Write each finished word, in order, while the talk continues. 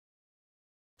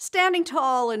Standing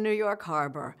tall in New York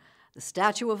Harbor, the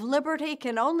Statue of Liberty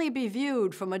can only be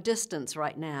viewed from a distance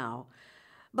right now.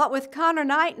 But with Conor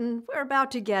Knighton, we're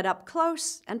about to get up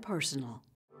close and personal.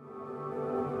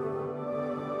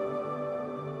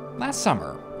 Last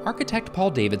summer, architect Paul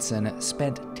Davidson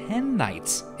spent 10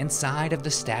 nights inside of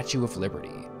the Statue of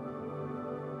Liberty.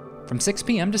 From 6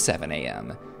 p.m. to 7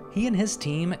 a.m., he and his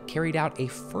team carried out a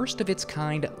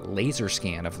first-of-its-kind laser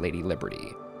scan of Lady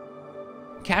Liberty,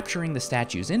 capturing the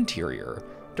statue's interior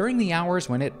during the hours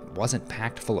when it wasn't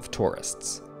packed full of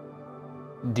tourists.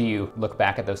 Do you look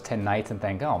back at those 10 nights and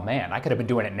think, oh man, I could have been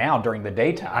doing it now during the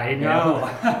daytime? I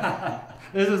know.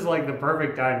 This is like the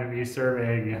perfect time to be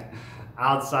surveying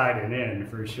outside and in,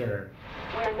 for sure.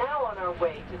 We're now on our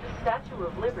way to the Statue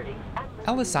of Liberty.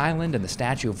 Ellis Island and the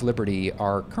Statue of Liberty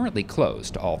are currently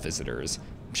closed to all visitors,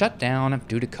 shut down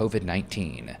due to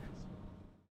COVID-19.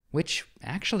 Which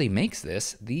actually makes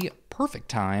this the perfect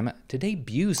time to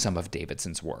debut some of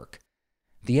Davidson's work.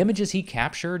 The images he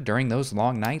captured during those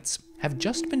long nights have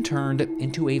just been turned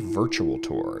into a virtual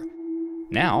tour.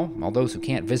 Now, all those who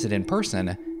can't visit in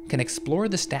person can explore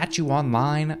the statue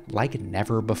online like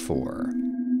never before.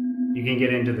 You can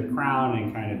get into the crown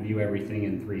and kind of view everything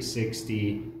in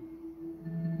 360.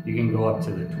 You can go up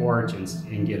to the torch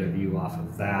and get a view off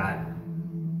of that.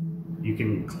 You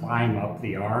can climb up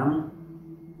the arm.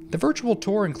 The virtual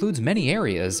tour includes many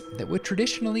areas that would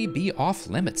traditionally be off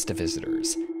limits to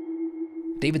visitors.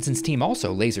 Davidson's team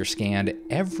also laser scanned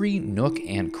every nook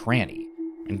and cranny,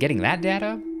 and getting that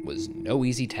data was no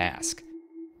easy task.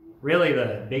 Really,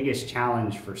 the biggest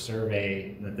challenge for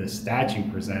survey that the statue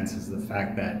presents is the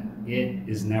fact that it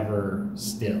is never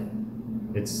still.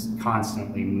 It's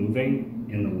constantly moving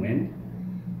in the wind.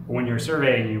 When you're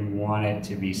surveying, you want it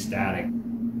to be static.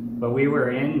 But we were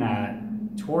in that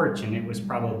torch and it was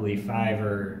probably 5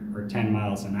 or 10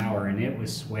 miles an hour and it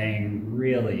was swaying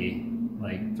really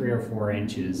like 3 or 4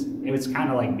 inches. It was kind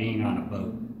of like being on a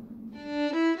boat.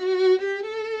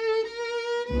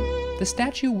 The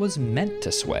statue was meant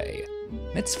to sway.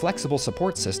 Its flexible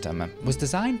support system was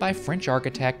designed by French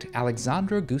architect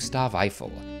Alexandre Gustave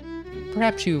Eiffel.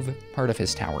 Perhaps you've heard of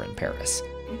his tower in Paris.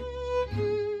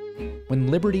 When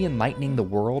Liberty Enlightening the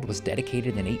World was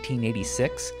dedicated in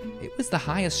 1886, it was the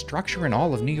highest structure in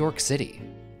all of New York City,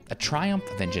 a triumph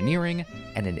of engineering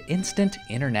and an instant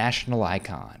international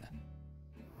icon.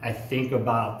 I think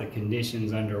about the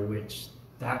conditions under which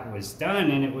that was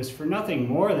done, and it was for nothing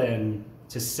more than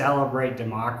to celebrate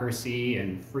democracy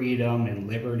and freedom and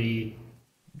liberty.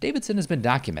 Davidson has been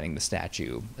documenting the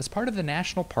statue as part of the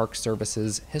National Park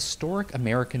Service's Historic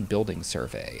American Building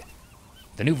Survey.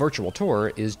 The new virtual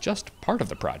tour is just part of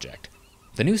the project.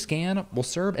 The new scan will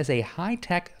serve as a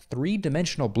high-tech,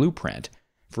 three-dimensional blueprint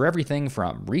for everything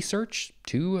from research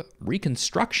to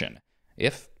reconstruction,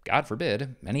 if, God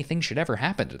forbid, anything should ever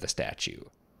happen to the statue.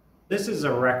 This is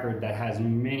a record that has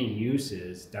many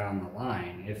uses down the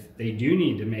line. If they do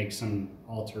need to make some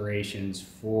alterations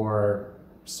for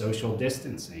social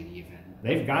distancing even,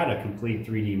 they've got a complete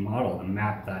 3D model to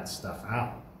map that stuff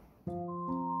out.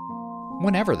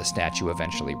 Whenever the statue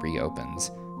eventually reopens,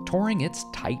 touring its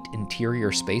tight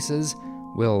interior spaces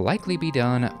will likely be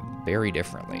done very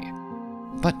differently.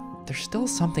 But there's still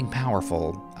something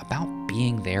powerful about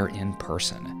being there in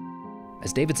person.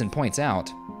 As Davidson points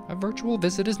out, a virtual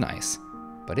visit is nice,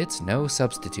 but it's no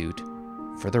substitute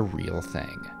for the real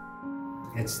thing.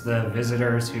 It's the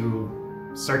visitors who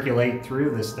circulate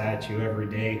through the statue every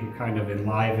day who kind of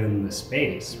enliven the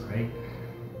space, right?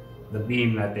 The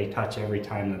beam that they touch every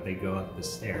time that they go up the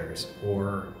stairs,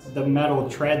 or the metal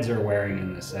treads are wearing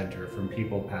in the center from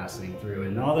people passing through.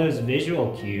 And all those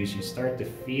visual cues, you start to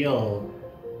feel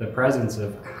the presence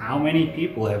of how many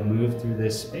people have moved through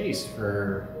this space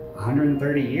for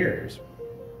 130 years.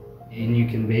 And you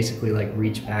can basically like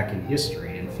reach back in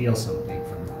history and feel something.